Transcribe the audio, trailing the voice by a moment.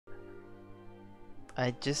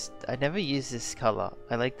I never use this color.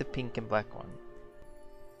 I like the pink and black one.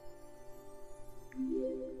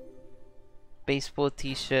 Baseball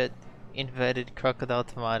t-shirt, inverted crocodile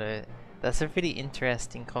tomato. That's a pretty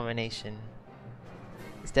interesting combination.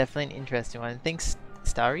 It's definitely an interesting one. Thanks,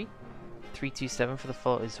 Starry 327 for the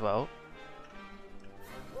follow as well.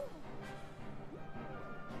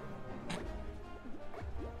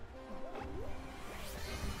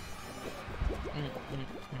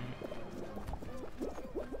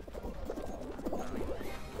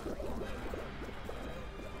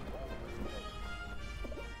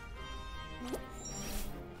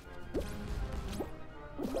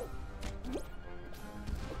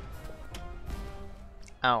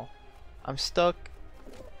 Ow. I'm stuck.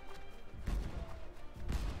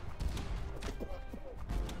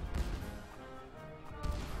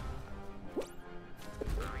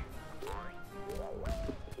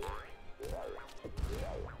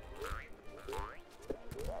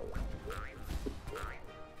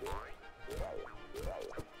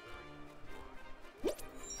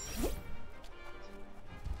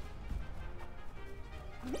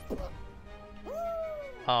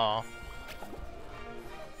 Oh.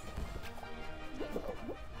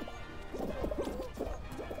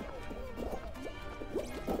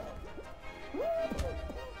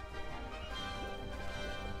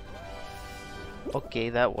 Okay,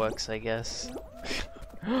 that works, I guess.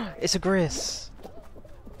 It's a Gris!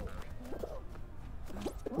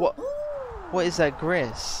 What? What is that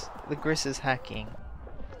Gris? The Gris is hacking.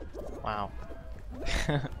 Wow.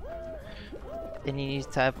 Any new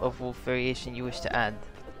type of wolf variation you wish to add?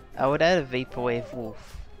 I would add a vaporwave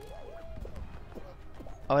wolf.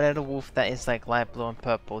 I would add a wolf that is like light blue and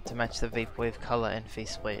purple to match the vaporwave color and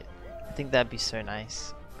faceplate. I think that'd be so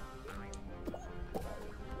nice.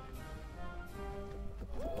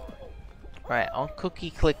 Right, on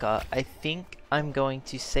Cookie Clicker, I think I'm going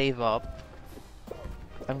to save up.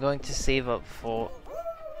 I'm going to save up for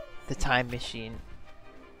the time machine.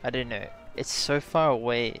 I don't know. It's so far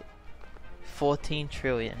away. 14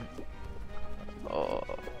 trillion. Oh,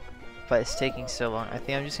 but it's taking so long. I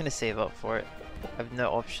think I'm just gonna save up for it. I have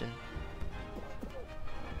no option.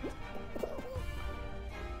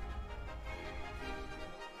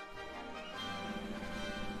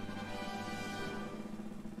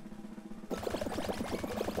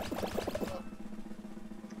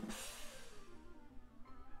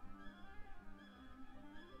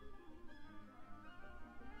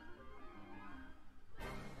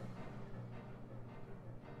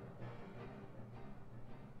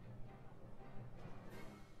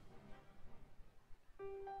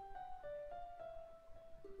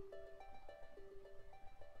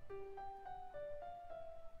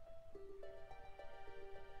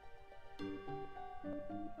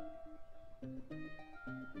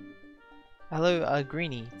 Hello,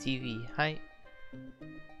 Greenie TV. Hi.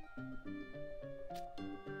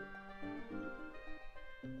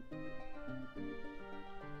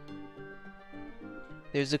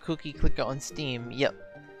 There's a cookie clicker on Steam. Yep,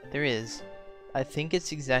 there is. I think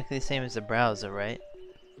it's exactly the same as the browser, right?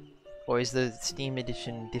 Or is the Steam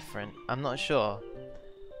edition different? I'm not sure.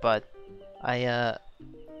 But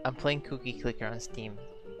I'm playing Cookie Clicker on Steam.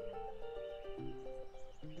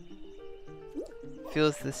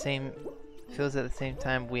 Feels at the same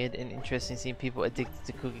time weird and interesting seeing people addicted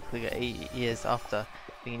to Cookie Clicker 8 years after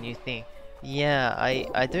being a new thing. Yeah,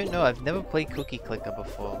 I don't know, I've never played Cookie Clicker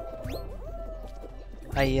before.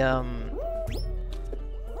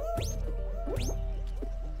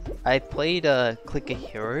 I played Clicker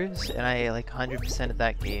Heroes and I like 100%ed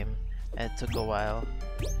that game and it took a while.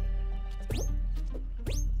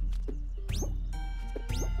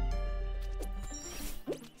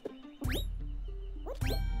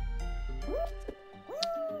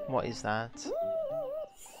 What is that?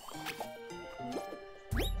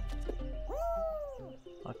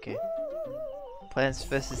 Okay. Plants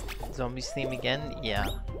vs Zombies theme again? Yeah.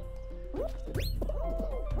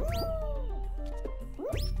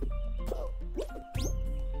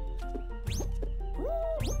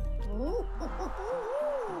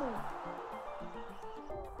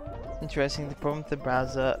 Interesting, the problem with the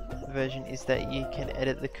browser version is that you can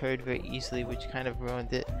edit the code very easily, which kind of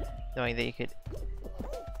ruined it, knowing that you could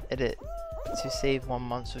edit to save 1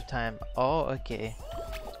 month of time. Oh, okay.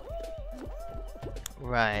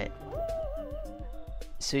 Right.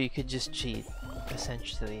 So you could just cheat,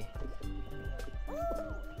 essentially.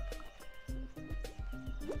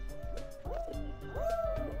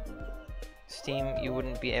 Steam, you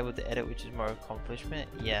wouldn't be able to edit, which is more accomplishment.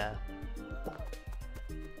 Yeah.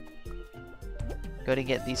 Gotta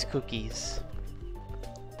get these cookies.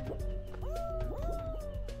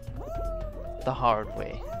 the hard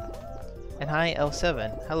way. And hi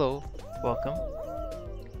L7, hello, welcome.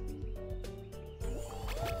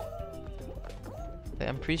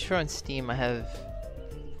 I'm pretty sure on Steam I have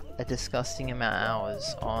a disgusting amount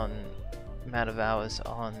of hours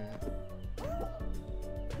on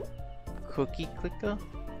Cookie Clicker?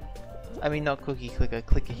 I mean not Cookie Clicker,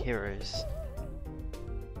 Clicker Heroes.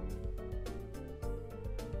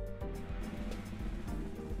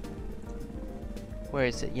 Where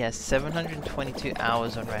is it? Yes, 722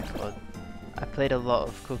 hours on record. I played a lot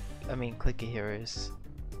of Clicker Heroes.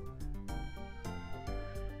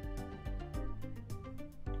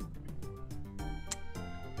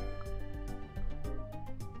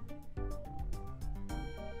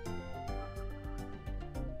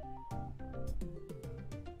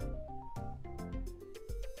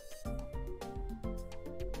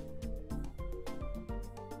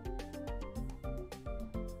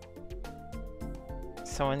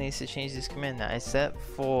 Someone needs to change this command now. It's set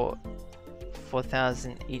for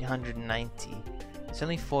 4,890. It's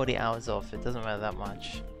only 40 hours off, it doesn't matter that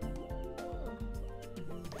much.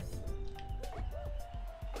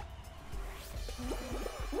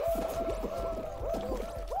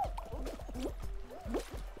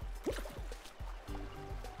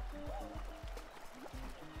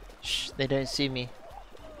 Shh, they don't see me.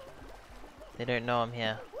 They don't know I'm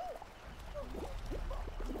here.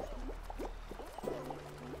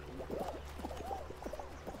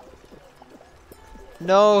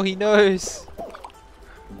 No, he knows!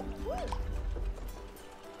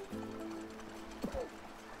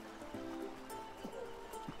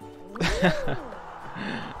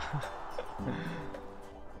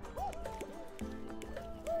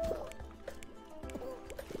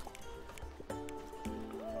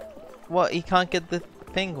 What? He can't get the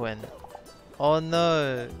penguin? Oh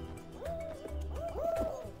no!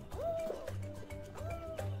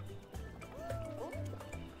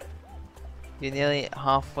 You're nearly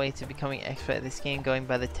halfway to becoming expert at this game, going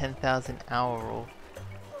by the 10,000 hour rule.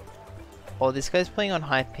 Oh, this guy's playing on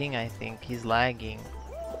high ping, I think. He's lagging.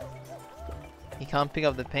 He can't pick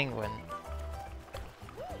up the penguin.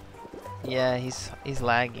 Yeah, he's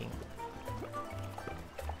lagging.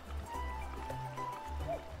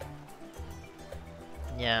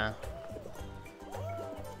 Yeah.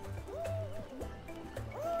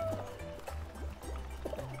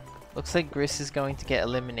 Looks like Gris is going to get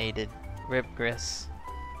eliminated. Rip Gris.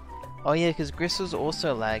 Oh yeah, because Gris was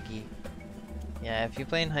also laggy. Yeah, if you're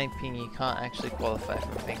playing high ping, you can't actually qualify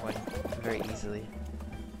for penguin very easily.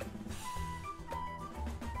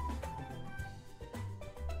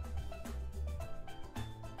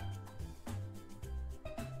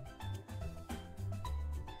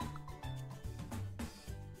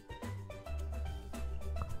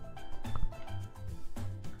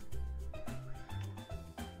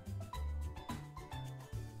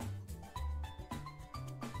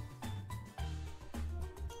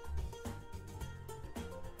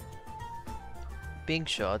 Big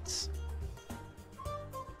shots.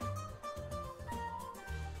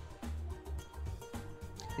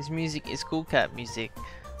 This music is Cool Cat music.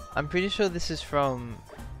 I'm pretty sure this is from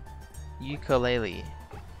Ukulele.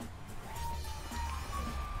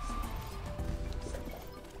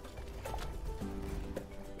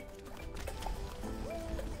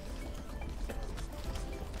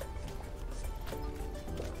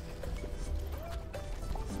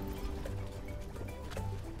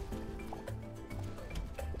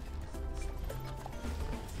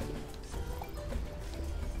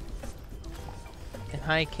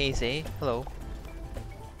 Hi KZ, hello.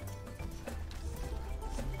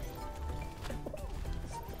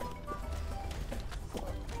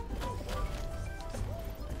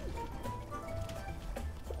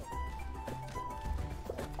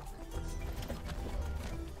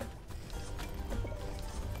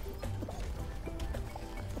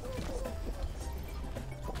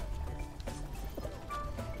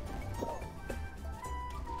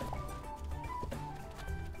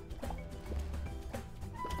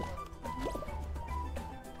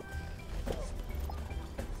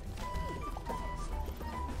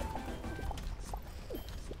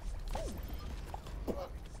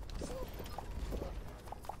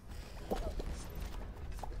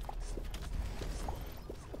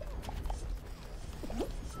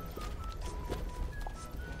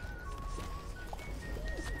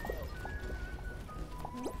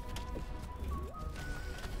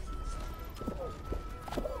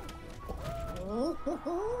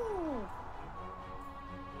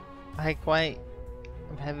 Hi Kawaii,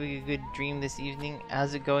 I'm having a good dream this evening.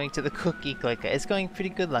 How's it going to the cookie clicker? It's going pretty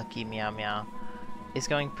good, Lucky Meow Meow. It's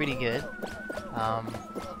going pretty good.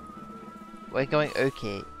 We're going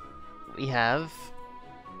okay. we have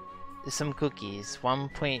some cookies,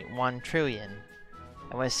 1.1 trillion.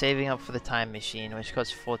 And we're saving up for the time machine, which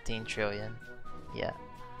costs 14 trillion. Yeah.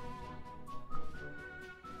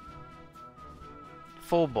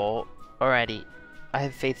 Full ball. Alrighty. I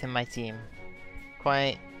have faith in my team.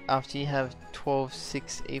 Quite after you have 12,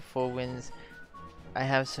 6, 8, 4 wins, I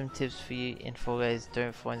have some tips for you in Fall Guys.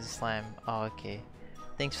 Don't fall into slime. Oh, okay.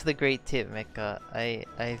 Thanks for the great tip, Mecha. I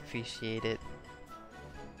appreciate it.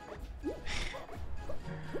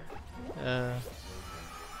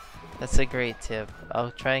 That's a great tip.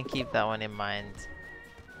 I'll try and keep that one in mind.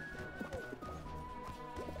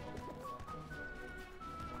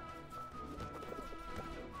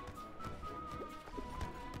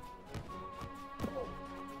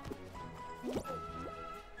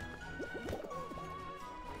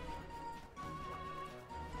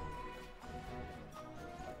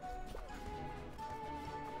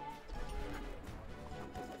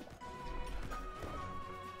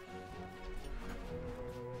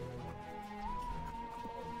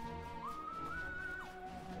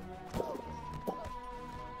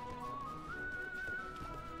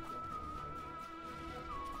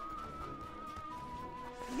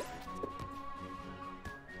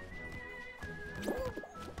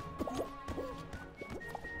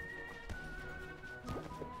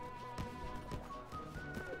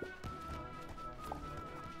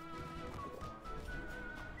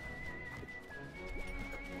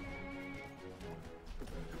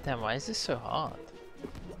 Damn, why is this so hard?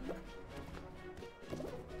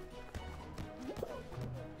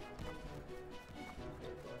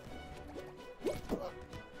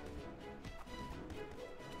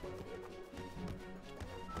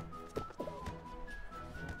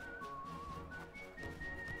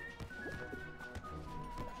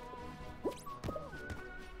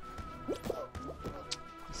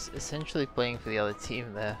 It's essentially playing for the other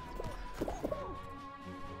team there.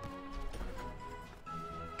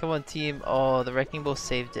 Come on, team. Oh, the Wrecking Ball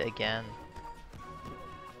saved it again.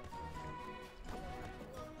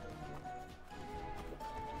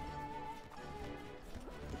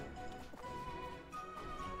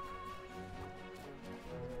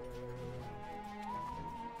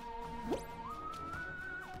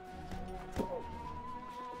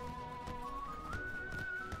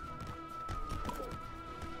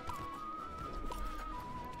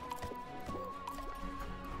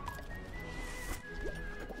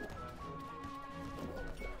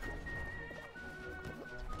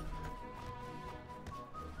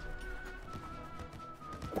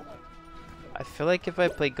 I feel like if I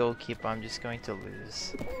play goalkeeper, I'm just going to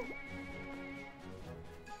lose.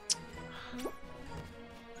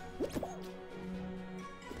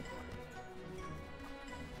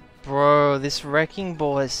 Bro, this Wrecking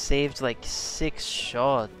Ball has saved like 6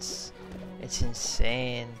 shots. It's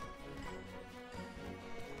insane.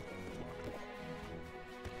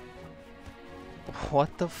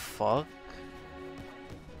 What the fuck?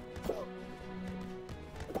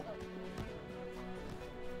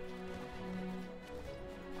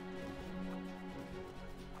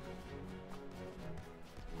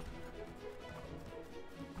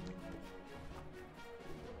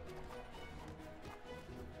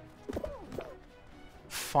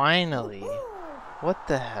 Finally! What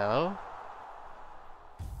the hell?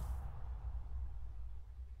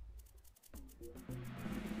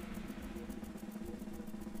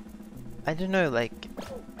 I don't know, like,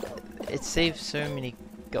 it saved so many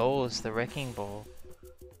goals, the Wrecking Ball.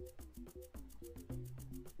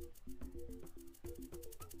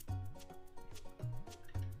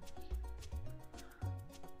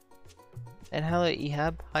 And hello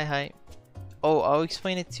Ehab, hi. Oh, I'll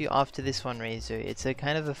explain it to you after this one, Razor. It's a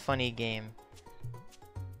kind of a funny game.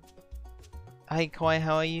 Hi Kawaii,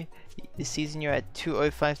 how are you? This season you're at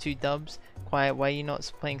 2052 dubs. Kawaii, why are you not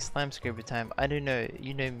playing Slime Scraper time? I don't know,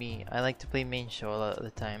 you know me. I like to play main show a lot of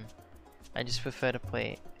the time. I just prefer to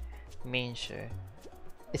play main show.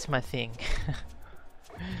 It's my thing.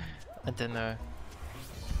 I don't know.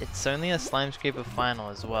 It's only a Slime Scraper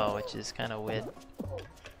final as well, which is kind of weird.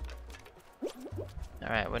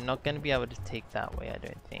 Alright, we're not going to be able to take that way, I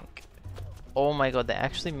don't think. Oh my god, they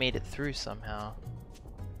actually made it through somehow.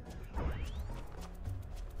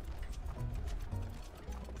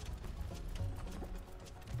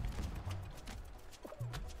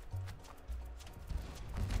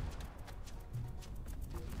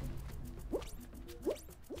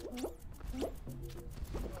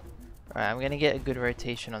 Alright, I'm going to get a good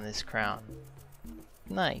rotation on this crown.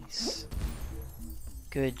 Nice.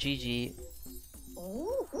 Good, GG.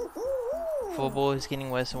 Full ball is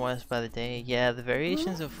getting worse and worse by the day. Yeah, the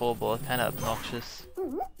variations of full ball are kind of obnoxious.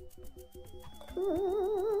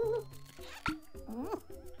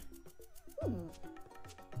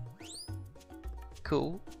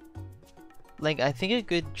 Cool. Like, I think a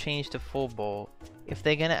good change to 4 ball, if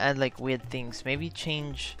they're gonna add like weird things, maybe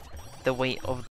change the weight of